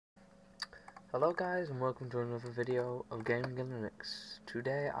Hello guys, and welcome to another video of Gaming in Linux.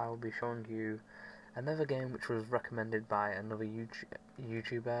 Today I will be showing you another game which was recommended by another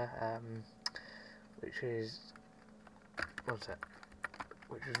YouTuber, which is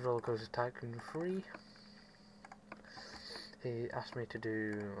Rollercoaster Tycoon 3. He asked me to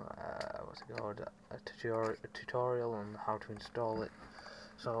do a tutorial on how to install it.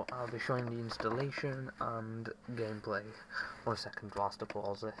 So I'll be showing the installation and gameplay. 1 second whilst I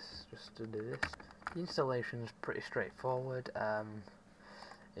pause this, just to do this. The installation is pretty straightforward.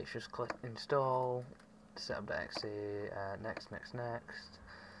 It's just click install, set up the exe, next.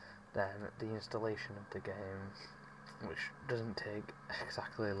 Then the installation of the game, which doesn't take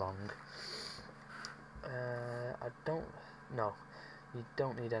exactly long. You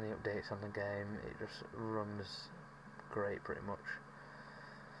don't need any updates on the game. It just runs great pretty much.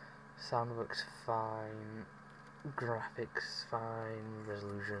 Sound works fine, graphics fine,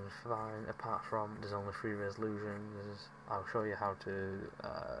 resolution's fine, apart from there's only 3 resolutions. I'll show you how to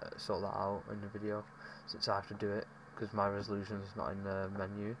sort that out in the video, since I have to do it, because my resolution is not in the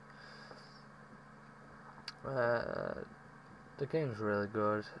menu. The game's really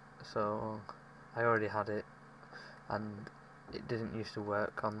good, so I already had it, and it didn't used to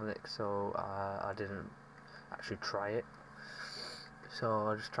work on Linux, so I didn't actually try it. So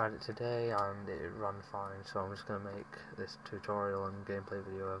I just tried it today and it ran fine, so I'm just going to make this tutorial and gameplay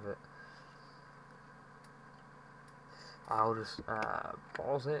video of it. I'll just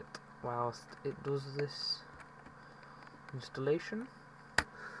pause it whilst it does this installation.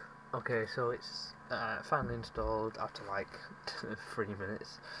 Okay, so it's finally installed after like 3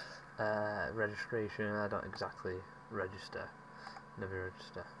 minutes. Registration, I don't exactly register, never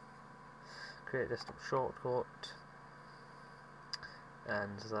register. Create desktop shortcut.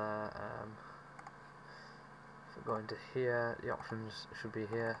 And if we go into here, the options should be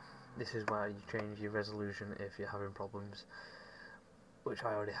here. This is where you change your resolution if you're having problems, which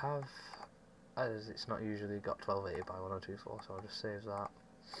I already have, as it's not usually got 1280 by 1024, so I'll just save that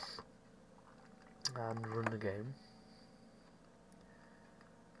and run the game.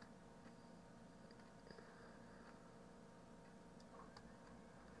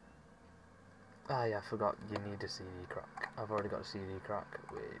 Ah yeah, I forgot you need a CD crack. I've already got a CD crack,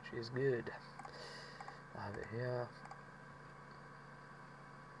 which is good. I have it here.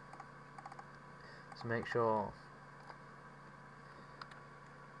 So make sure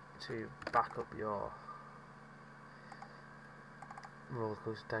to back up your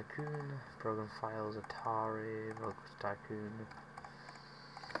Rollercoaster Tycoon, program files, Atari, Rollercoaster Tycoon,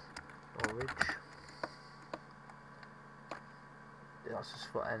 Orig. That's just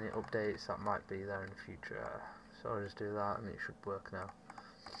for any updates that might be there in the future. So I'll just do that and it should work now.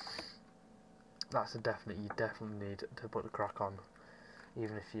 That's a definite, you definitely need to put the crack on.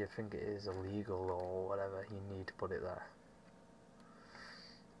 Even if you think it is illegal or whatever, you need to put it there.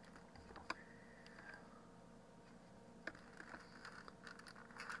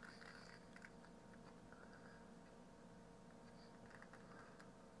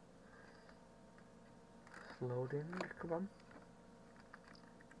 Loading, come on.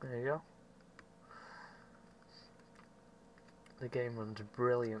 There you go. The game runs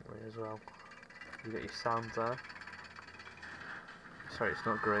brilliantly as well. You got your sound there. Sorry, it's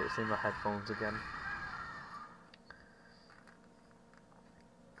not great, it's in my headphones again.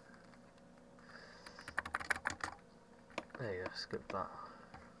 There you go, skip that.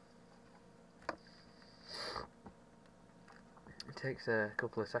 It takes a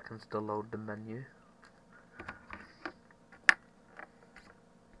couple of seconds to load the menu.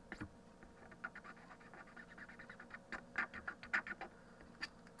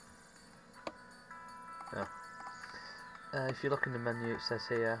 If you look in the menu, it says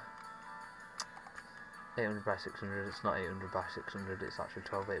here 800 by 600. It's not 800 by 600, it's actually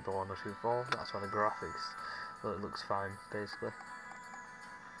 1280 by 1024. That's why the graphics, well, it looks fine basically.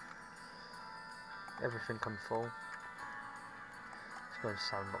 Everything on full. Let's go into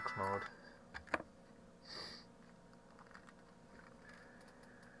sandbox mode.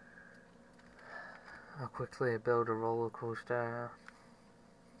 I'll quickly build a roller coaster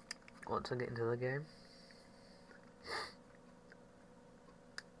once I get into the game.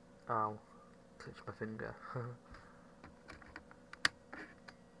 Ow, touched my finger.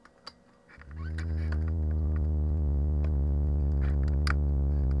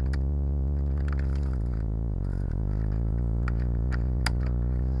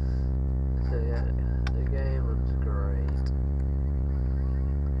 So yeah, the game runs great.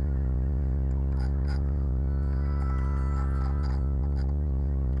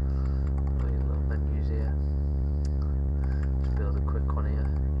 Little menus here. Just build a quick one here.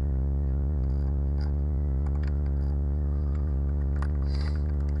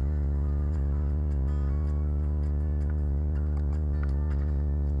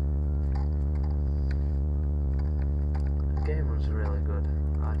 really good,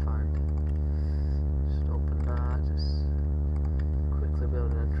 I find. Just open that, just quickly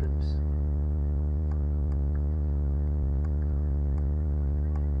build an entrance.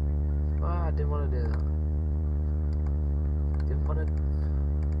 Ah, I didn't want to do that. Didn't want to.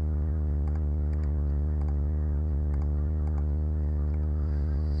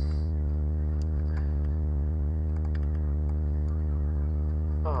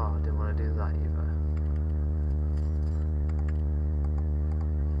 Oh, I didn't want to do that either.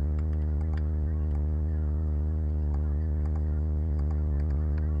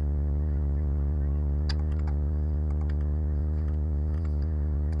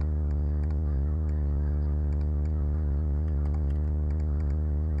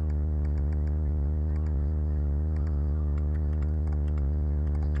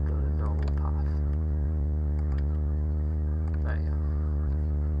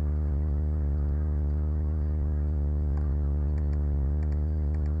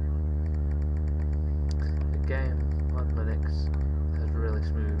 Game on Linux has really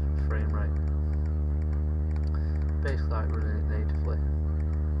smooth frame rate. Basically like running it natively.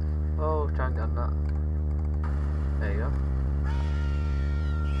 Oh, try and get on that. There you go.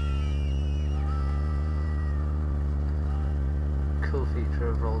 Cool feature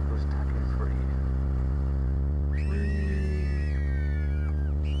of Rollercoaster Tycoon 3.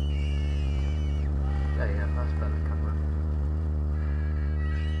 There you go, that's better camera.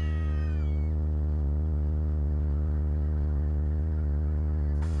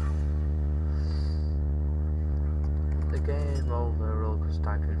 The game over Rollercoaster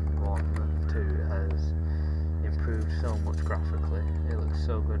Tycoon 1 and 2 has improved so much graphically. It looks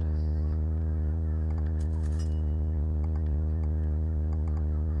so good.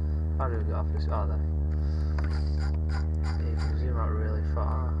 How do we get off this? Oh, there. You can zoom out really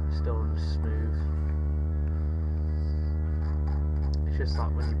far, still runs smooth. It's just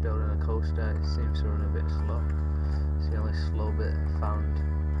like when you're building a coaster, it seems to run a bit slow. It's the only slow bit I found.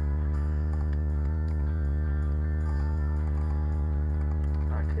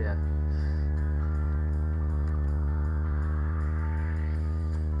 Yeah.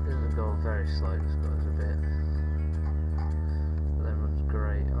 It doesn't go very slow, it just goes a bit. But then runs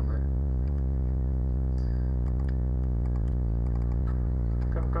great on it.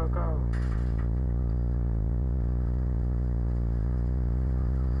 Go, go, go!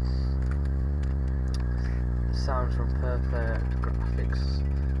 The sounds from perfect, graphics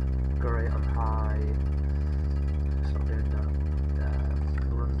great on high. Stop doing that.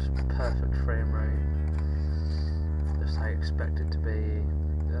 Perfect frame rate, just how you expect it to be.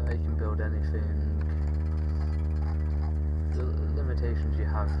 You can build anything. The limitations you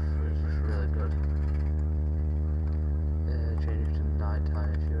have is just really good. Change it to night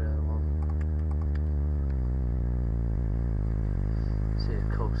time if you really want. See the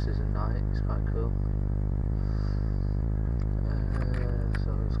coasters at night, it's quite cool. So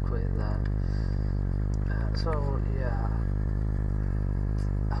let's quit there. So yeah.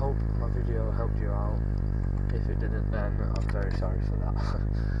 I hope my video helped you out. If it didn't, then I'm very sorry for that.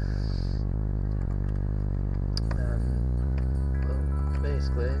 Well,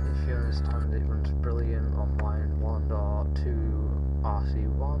 basically, if you understand, it runs brilliant on Line 1.2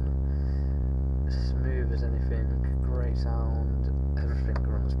 RC1.